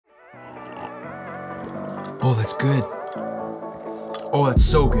Oh, that's good. Oh, that's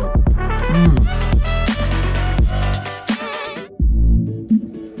so good.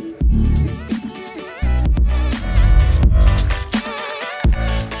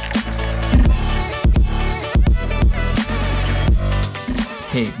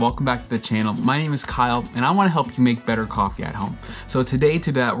 Hey, welcome back to the channel. My name is Kyle and I want to help you make better coffee at home. So today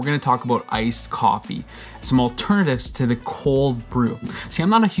to that, we're going to talk about iced coffee, some alternatives to the cold brew. See, I'm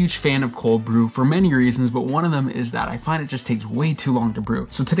not a huge fan of cold brew for many reasons, but one of them is that I find it just takes way too long to brew.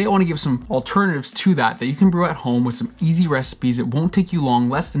 So today I want to give some alternatives to that you can brew at home with some easy recipes. It won't take you long,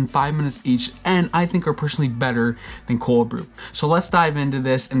 less than 5 minutes each, and I think are personally better than cold brew. So let's dive into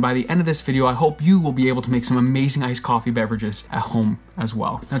this, and by the end of this video, I hope you will be able to make some amazing iced coffee beverages at home as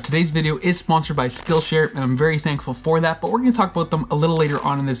well. Now today's video is sponsored by Skillshare and I'm very thankful for that, but we're going to talk about them a little later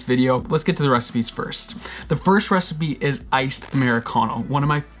on in this video. Let's get to the recipes first. The first recipe is iced Americano, one of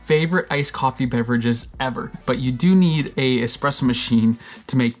my favorite iced coffee beverages ever, but you do need a espresso machine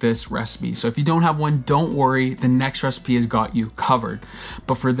to make this recipe. So if you don't have one, don't worry, the next recipe has got you covered.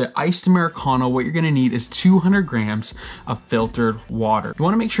 But for the iced Americano, what you're gonna need is 200 grams of filtered water. You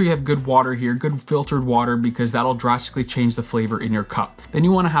wanna make sure you have good water here, good filtered water, because that'll drastically change the flavor in your cup. Then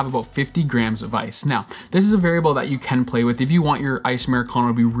you wanna have about 50 grams of ice. Now, this is a variable that you can play with. If you want your iced Americano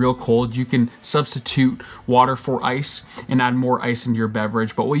to be real cold, you can substitute water for ice and add more ice into your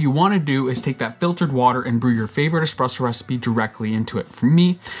beverage. But what you want to do is take that filtered water and brew your favorite espresso recipe directly into it. For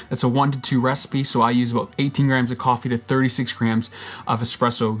me, that's a 1 to 2 recipe, so I use about 18 grams of coffee to 36 grams of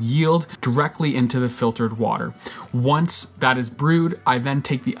espresso yield directly into the filtered water. Once that is brewed, I then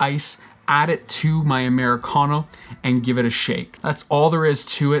take the ice, add it to my Americano, and give it a shake. That's all there is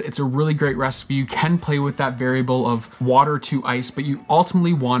to it. It's a really great recipe. You can play with that variable of water to ice, but you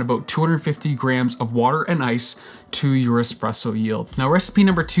ultimately want about 250 grams of water and ice to your espresso yield. Now, recipe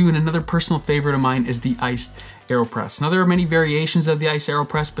number 2, and another personal favorite of mine, is the iced Aeropress. Now, there are many variations of the iced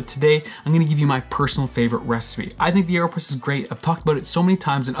Aeropress, but today I'm gonna give you my personal favorite recipe. I think the Aeropress is great. I've talked about it so many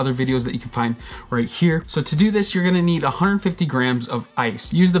times in other videos that you can find right here. So to do this, you're gonna need 150 grams of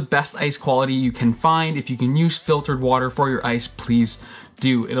ice. Use the best ice quality you can find. If you can use filtered water for your ice, please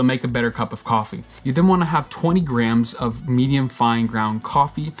do. It'll make a better cup of coffee. You then want to have 20 grams of medium fine ground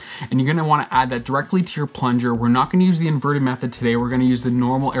coffee, and you're going to want to add that directly to your plunger. We're not going to use the inverted method today. We're going to use the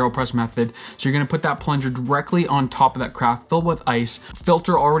normal Aeropress method. So you're going to put that plunger directly on top of that carafe filled with ice,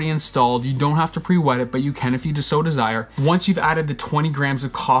 filter already installed. You don't have to pre-wet it, but you can if you so desire. Once you've added the 20 grams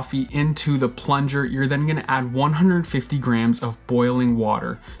of coffee into the plunger, you're then going to add 150 grams of boiling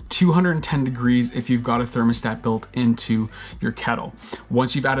water, 210 degrees if you've got a thermostat built into your kettle.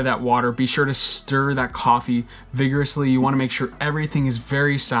 Once you've added that water, be sure to stir that coffee vigorously. You want to make sure everything is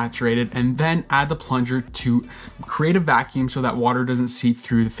very saturated, and then add the plunger to create a vacuum so that water doesn't seep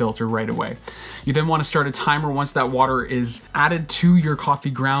through the filter right away. You then want to start a timer once that water is added to your coffee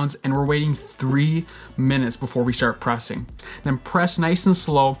grounds, and we're waiting 3 minutes before we start pressing. Then press nice and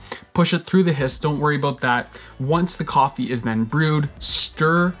slow, push it through the hist, don't worry about that. Once the coffee is then brewed,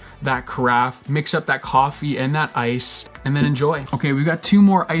 stir that carafe, mix up that coffee and that ice, and then enjoy. Okay, we've got 2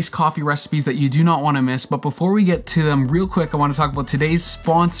 more iced coffee recipes that you do not want to miss, but before we get to them, real quick, I want to talk about today's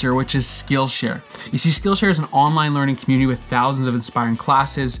sponsor, which is Skillshare. You see, Skillshare is an online learning community with thousands of inspiring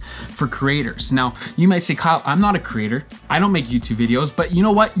classes for creators. Now, you might say, Kyle, I'm not a creator. I don't make YouTube videos, but you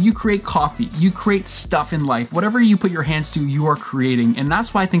know what? You create coffee, you create stuff in life. Whatever you put your hands to, you are creating, and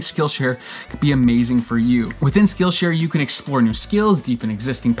that's why I think Skillshare could be amazing for you. Within Skillshare, you can explore new skills, deepen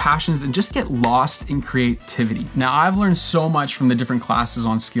existing passions, and just get lost in creativity. Now, I've learned so much from the different classes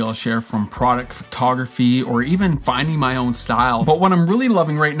on Skillshare, from product photography or even finding my own style. But what I'm really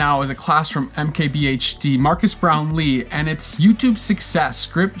loving right now is a class from MKBHD, Marcus Brownlee, and it's YouTube success,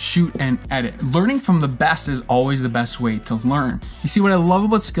 script, shoot, and edit. Learning from the best is always the best way to learn. You see, what I love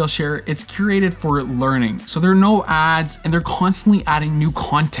about Skillshare, it's curated for learning. So there are no ads, and they're constantly adding new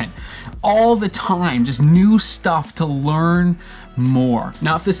content all the time, just new stuff to learn more.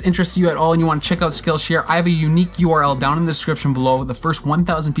 Now, if this interests you at all and you want to check out Skillshare, I have a unique URL down in the description below. The first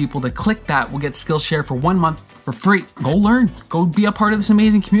 1,000 people to click that will get Skillshare for 1 month for free. Go learn, go be a part of this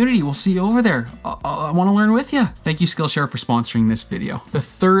amazing community. We'll see you over there. I want to learn with you. Thank you, Skillshare, for sponsoring this video. The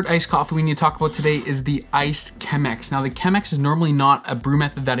third iced coffee we need to talk about today is the iced Chemex. Now, the Chemex is normally not a brew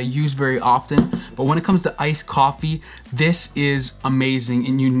method that I use very often, but when it comes to iced coffee, this is amazing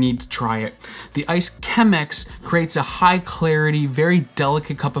and you need to try it. The iced Chemex creates a high clarity, very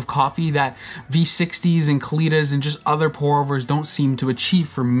delicate cup of coffee that V60s and 𝘾𝙤𝙣𝙯 and just other pour overs don't seem to achieve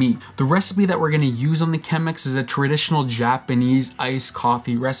for me. The recipe that we're gonna use on the Chemex is a traditional Japanese iced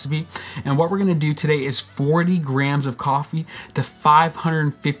coffee recipe. And what we're gonna do today is 40 grams of coffee to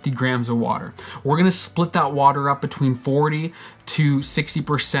 550 grams of water. We're gonna split that water up between 40 to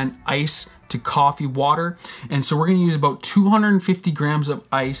 60% ice to coffee water. And so we're gonna use about 250 grams of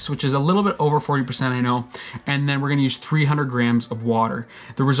ice, which is a little bit over 40%, I know. And then we're gonna use 300 grams of water.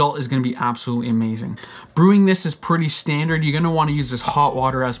 The result is gonna be absolutely amazing. Brewing this is pretty standard. You're gonna wanna use as hot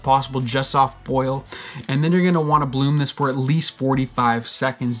water as possible, just off boil. And then you're gonna wanna bloom this for at least 45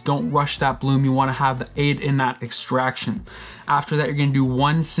 seconds. Don't rush that bloom. You wanna have the aid in that extraction. After that, you're gonna do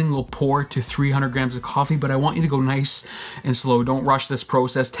one single pour to 300 grams of coffee, but I want you to go nice and slow. Don't rush this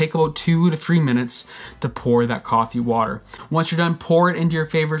process. Take about 2 to 3 minutes to pour that coffee water. Once you're done, pour it into your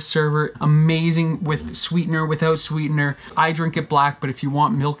favorite server. Amazing with sweetener, without sweetener. I drink it black, but if you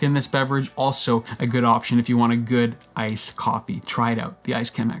want milk in this beverage, also a good option if you want a good iced coffee. Try it out, the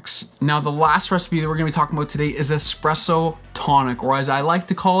Iced Chemex. Now, the last recipe that we're gonna be talking about today is espresso tonic, or as I like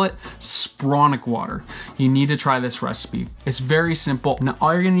to call it, spronic water. You need to try this recipe. It's very simple. Now,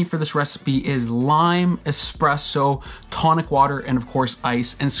 all you're gonna need for this recipe is lime, espresso, tonic water, and of course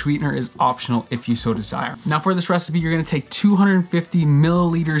ice, and sweetener is optional if you so desire. Now for this recipe, you're gonna take 250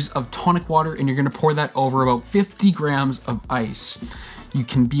 milliliters of tonic water and you're gonna pour that over about 50 grams of ice. You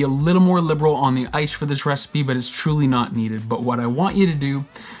can be a little more liberal on the ice for this recipe, but it's truly not needed. But what I want you to do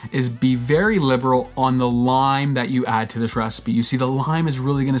is be very liberal on the lime that you add to this recipe. You see, the lime is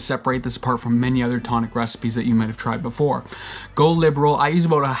really gonna separate this apart from many other tonic recipes that you might have tried before. Go liberal. I use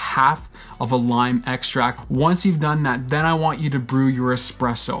about a half of a lime extract. Once you've done that, then I want you to brew your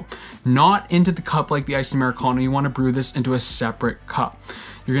espresso. Not into the cup like the Iced Americano. You wanna brew this into a separate cup.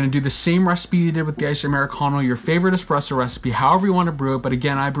 You're gonna do the same recipe you did with the Iced Americano, your favorite espresso recipe, however you wanna brew it, but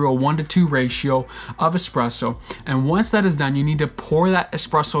again, I brew a 1:2 ratio of espresso. And once that is done, you need to pour that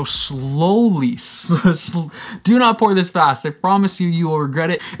espresso slowly. Do not pour this fast. I promise you, you will regret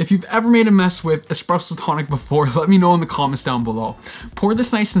it. If you've ever made a mess with espresso tonic before, let me know in the comments down below. Pour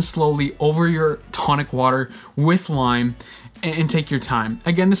this nice and slowly over your tonic water with lime, and take your time.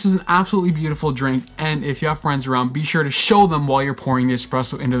 Again, this is an absolutely beautiful drink, and if you have friends around, be sure to show them while you're pouring the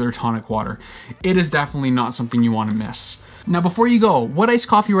espresso into their tonic water. It is definitely not something you want to miss. Now, before you go, what iced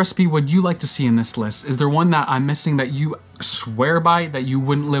coffee recipe would you like to see in this list? Is there one that I'm missing that you swear by, that you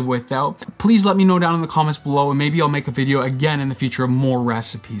wouldn't live without? Please let me know down in the comments below, and maybe I'll make a video again in the future of more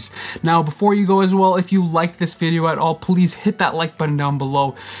recipes. Now, before you go as well, if you liked this video at all, please hit that like button down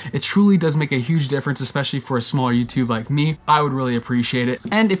below. It truly does make a huge difference, especially for a smaller YouTube like me. I would really appreciate it.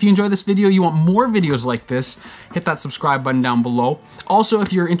 And if you enjoyed this video, you want more videos like this, hit that subscribe button down below. Also,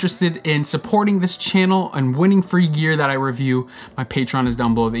 if you're interested in supporting this channel and winning free gear that I review, my Patreon is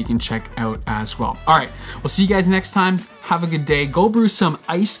down below that you can check out as well. All right, we'll see you guys next time. Have a good day. Go brew some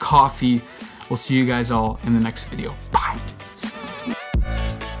iced coffee. We'll see you guys all in the next video.